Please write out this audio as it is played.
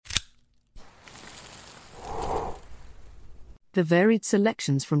The varied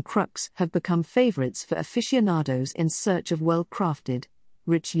selections from Crux have become favorites for aficionados in search of well-crafted,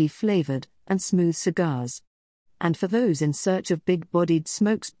 richly flavored, and smooth cigars. And for those in search of big-bodied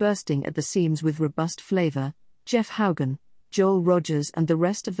smokes bursting at the seams with robust flavor, Jeff Haugen, Joel Rogers and the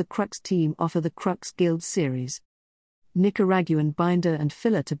rest of the Crux team offer the Crux Guild series. Nicaraguan binder and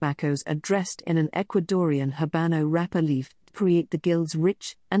filler tobaccos are dressed in an Ecuadorian Habano wrapper leaf to create the Guild's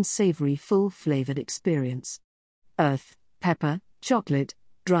rich and savory full-flavored experience. Earth, pepper, chocolate,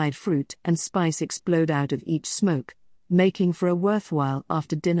 dried fruit and spice explode out of each smoke, making for a worthwhile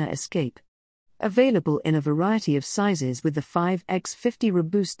after-dinner escape. Available in a variety of sizes with the 5x50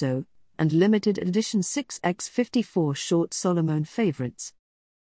 Robusto and limited edition 6x54 Short Solomon favorites.